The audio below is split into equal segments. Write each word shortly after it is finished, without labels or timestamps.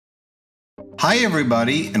Hi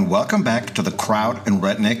everybody and welcome back to the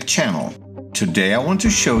Kraut+Redneck channel. Today I want to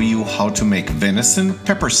show you how to make venison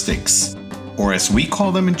pepper sticks, or as we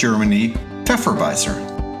call them in Germany,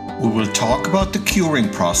 Pfefferbeisser. We will talk about the curing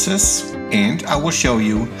process and I will show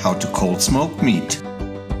you how to cold smoke meat.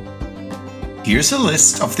 Here's a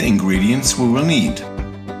list of the ingredients we will need.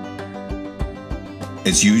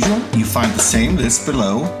 As usual, you find the same list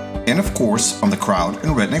below and of course on the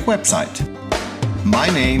Kraut+Redneck website. My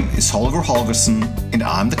name is Holger Holgersen and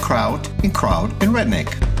I'm the Kraut in Kraut+Redneck.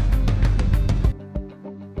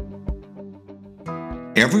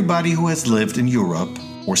 Everybody who has lived in Europe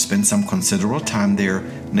or spent some considerable time there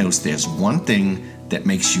knows there's one thing that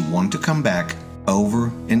makes you want to come back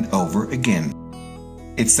over and over again.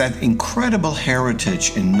 It's that incredible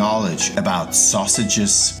heritage and knowledge about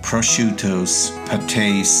sausages, prosciuttos,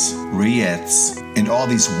 pâtés, rillettes, and all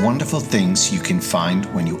these wonderful things you can find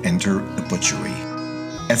when you enter a butchery.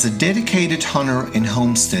 As a dedicated hunter and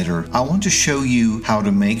homesteader, I want to show you how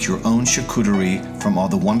to make your own charcuterie from all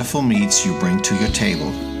the wonderful meats you bring to your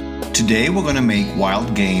table. Today we're going to make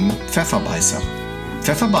wild game Pfefferbeisser.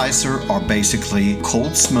 Pfefferbeisser are basically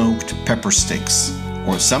cold smoked pepper sticks,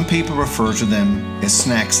 or some people refer to them as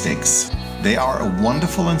snack sticks. They are a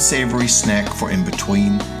wonderful and savory snack for in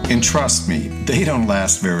between, and trust me, they don't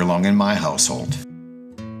last very long in my household.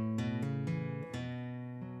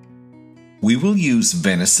 We will use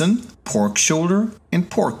venison, pork shoulder, and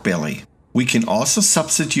pork belly. We can also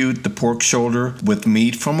substitute the pork shoulder with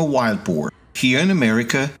meat from a wild boar. Here in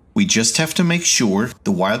America, we just have to make sure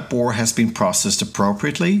the wild boar has been processed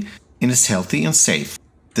appropriately and is healthy and safe.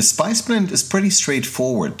 The spice blend is pretty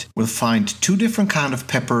straightforward. We'll find two different kinds of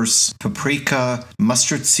peppers, paprika,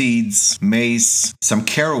 mustard seeds, mace, some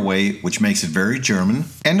caraway, which makes it very German,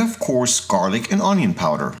 and of course garlic and onion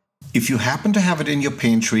powder. If you happen to have it in your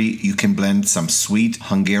pantry, you can blend some sweet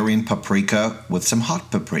Hungarian paprika with some hot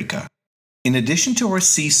paprika. In addition to our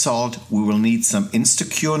sea salt, we will need some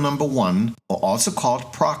Instacure No. 1, or also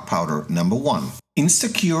called Proc Powder No. 1.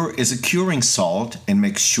 Instacure is a curing salt and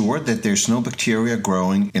makes sure that there's no bacteria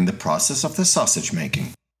growing in the process of the sausage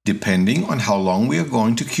making. Depending on how long we are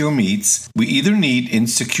going to cure meats, we either need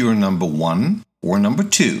Instacure No. 1 or No.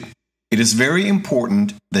 2. It is very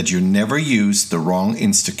important that you never use the wrong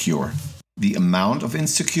Instacure. The amount of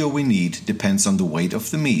Instacure we need depends on the weight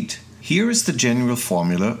of the meat. Here is the general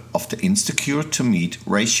formula of the Instacure to meat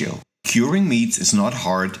ratio. Curing meats is not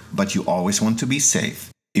hard, but you always want to be safe.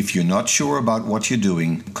 If you're not sure about what you're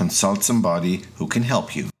doing, consult somebody who can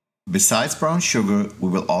help you. Besides brown sugar, we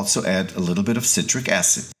will also add a little bit of citric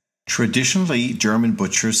acid. Traditionally, German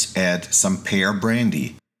butchers add some pear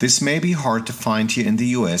brandy. This may be hard to find here in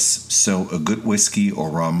the US, so a good whiskey or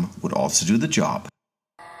rum would also do the job.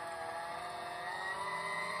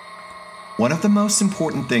 One of the most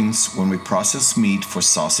important things when we process meat for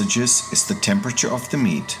sausages is the temperature of the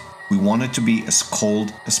meat. We want it to be as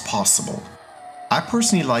cold as possible. I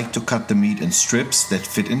personally like to cut the meat in strips that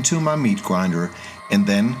fit into my meat grinder and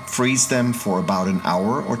then freeze them for about an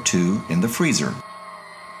hour or two in the freezer.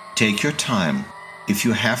 Take your time. If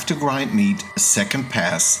you have to grind meat a second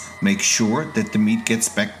pass, make sure that the meat gets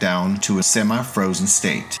back down to a semi-frozen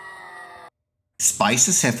state.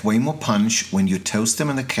 Spices have way more punch when you toast them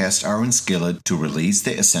in a cast iron skillet to release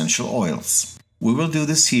their essential oils. We will do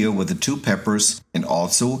this here with the two peppers and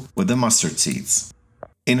also with the mustard seeds.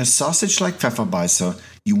 In a sausage like Pfefferbeisser,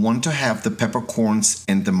 you want to have the peppercorns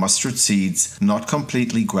and the mustard seeds not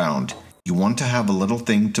completely ground. You want to have a little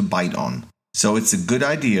thing to bite on. So it's a good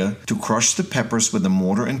idea to crush the peppers with a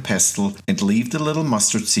mortar and pestle and leave the little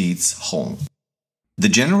mustard seeds whole. The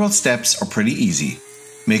general steps are pretty easy.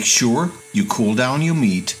 Make sure you cool down your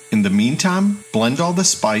meat. In the meantime, blend all the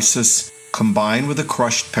spices, combine with the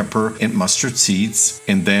crushed pepper and mustard seeds,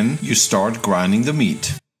 and then you start grinding the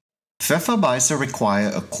meat. Pfefferbeisser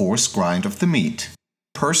require a coarse grind of the meat.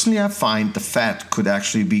 Personally, I find the fat could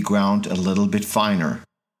actually be ground a little bit finer.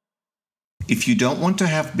 If you don't want to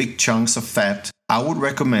have big chunks of fat, I would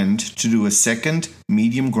recommend to do a second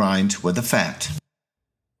medium grind with the fat.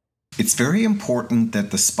 It's very important that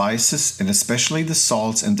the spices and especially the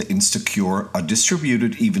salts and the Instacure are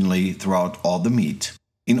distributed evenly throughout all the meat.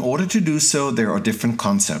 In order to do so, there are different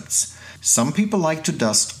concepts. Some people like to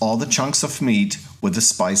dust all the chunks of meat with a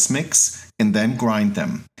spice mix and then grind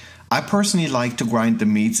them. I personally like to grind the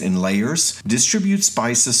meats in layers, distribute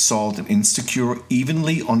spices, salt and Instacure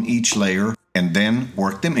evenly on each layer and then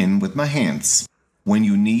work them in with my hands. When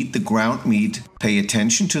you knead the ground meat, pay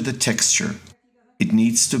attention to the texture. It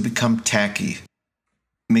needs to become tacky.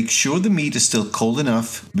 Make sure the meat is still cold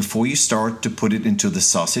enough before you start to put it into the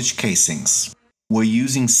sausage casings. We're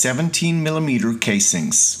using 17mm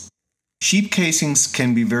casings. Sheep casings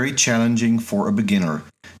can be very challenging for a beginner,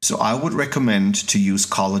 so I would recommend to use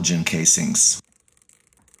collagen casings.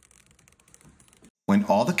 When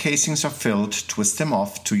all the casings are filled, twist them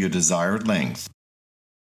off to your desired length.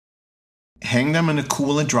 Hang them in a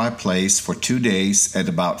cool and dry place for 2 days at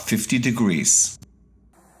about 50 degrees.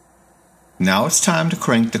 Now it's time to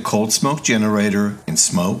crank the cold smoke generator in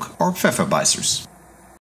smoke or Pfefferbeissers.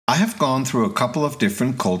 I have gone through a couple of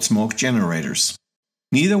different cold smoke generators.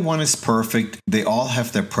 Neither one is perfect, they all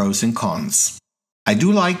have their pros and cons. I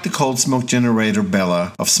do like the cold smoke generator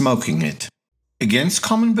Bella of smoking it. Against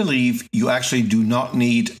common belief, you actually do not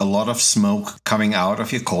need a lot of smoke coming out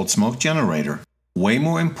of your cold smoke generator. Way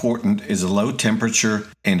more important is a low temperature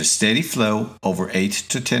and a steady flow over 8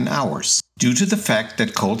 to 10 hours. Due to the fact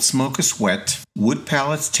that cold smoke is wet, wood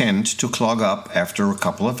pellets tend to clog up after a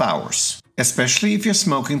couple of hours. Especially if you're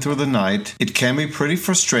smoking through the night, it can be pretty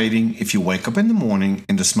frustrating if you wake up in the morning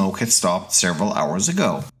and the smoke had stopped several hours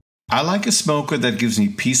ago. I like a smoker that gives me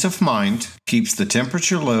peace of mind, keeps the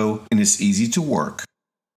temperature low, and is easy to work.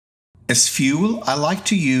 As fuel, I like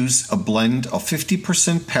to use a blend of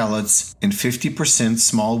 50% pellets and 50%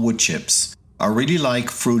 small wood chips. I really like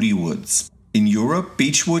fruity woods. In Europe,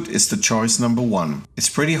 beechwood is the choice number one. It's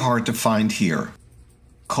pretty hard to find here.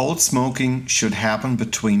 Cold smoking should happen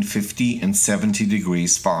between 50 and 70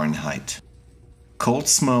 degrees Fahrenheit. Cold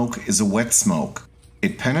smoke is a wet smoke.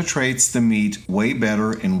 It penetrates the meat way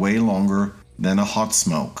better and way longer than a hot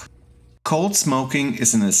smoke. Cold smoking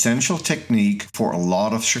is an essential technique for a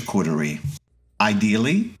lot of charcuterie.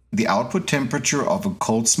 Ideally, the output temperature of a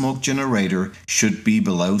cold smoke generator should be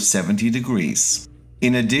below 70 degrees.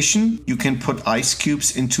 In addition, you can put ice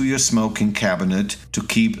cubes into your smoking cabinet to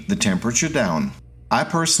keep the temperature down. I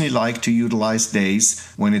personally like to utilize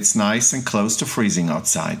days when it's nice and close to freezing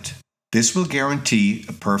outside. This will guarantee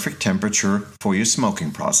a perfect temperature for your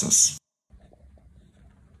smoking process.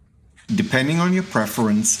 Depending on your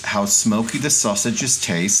preference, how smoky the sausages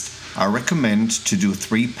taste, I recommend to do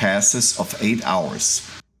 3 passes of 8 hours.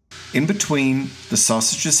 In between, the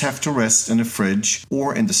sausages have to rest in the fridge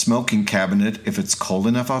or in the smoking cabinet if it's cold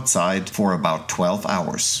enough outside for about 12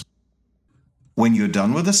 hours. When you're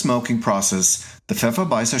done with the smoking process, the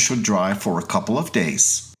Pfefferbeisser should dry for a couple of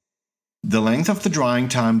days. The length of the drying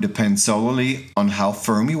time depends solely on how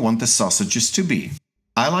firm you want the sausages to be.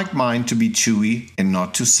 I like mine to be chewy and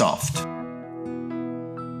not too soft.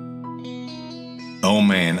 Oh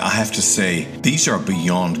man, I have to say, these are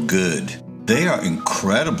beyond good. They are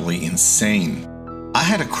incredibly insane. I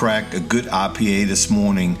had to crack a good IPA this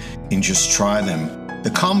morning and just try them.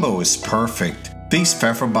 The combo is perfect. These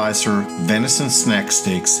Pfefferbeisser venison snack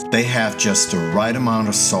sticks, they have just the right amount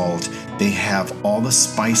of salt, they have all the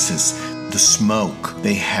spices, the smoke,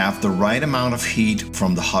 they have the right amount of heat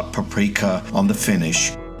from the hot paprika on the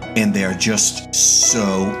finish, and they're just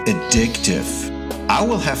so addictive. I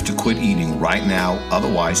will have to quit eating right now,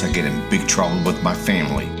 otherwise I get in big trouble with my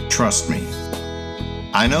family, trust me.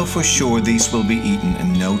 I know for sure these will be eaten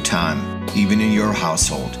in no time, even in your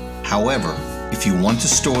household. However, if you want to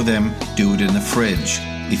store them, do it in the fridge.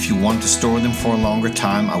 If you want to store them for a longer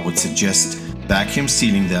time, I would suggest vacuum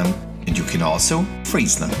sealing them, and you can also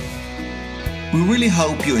freeze them. We really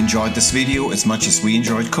hope you enjoyed this video as much as we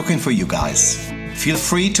enjoyed cooking for you guys. Feel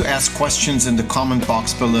free to ask questions in the comment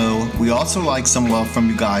box below. We also like some love from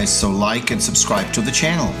you guys, so like and subscribe to the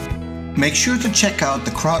channel. Make sure to check out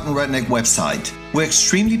the Kraut+Redneck website. We're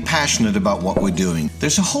extremely passionate about what we're doing.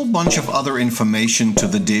 There's a whole bunch of other information to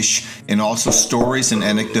the dish and also stories and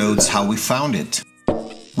anecdotes how we found it.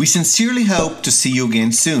 We sincerely hope to see you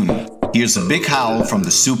again soon. Here's a big howl from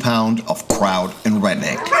the soup hound of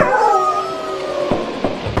Kraut+Redneck.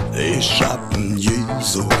 Ich hab 'n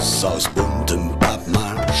Jesus aus buntem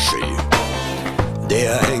Pappmaché.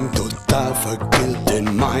 Der hängt total vergilbt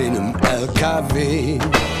in meinem LKW.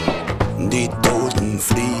 Die toten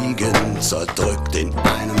Fliegen zerdrückt in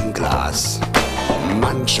einem Glas.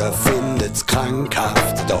 Mancher findet's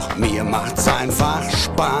krankhaft, doch mir macht's einfach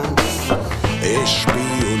Spaß. Ich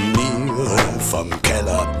spioniere vom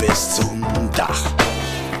Keller bis zum Dach.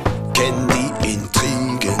 Kenn die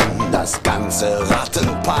Intrigen, das ganze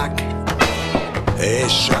Rattenpack.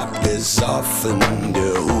 Ich hab besoffen,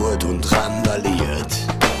 gehurt und randaliert.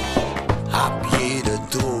 Hab jede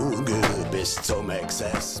Droge bis zum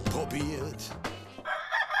Exzess probiert.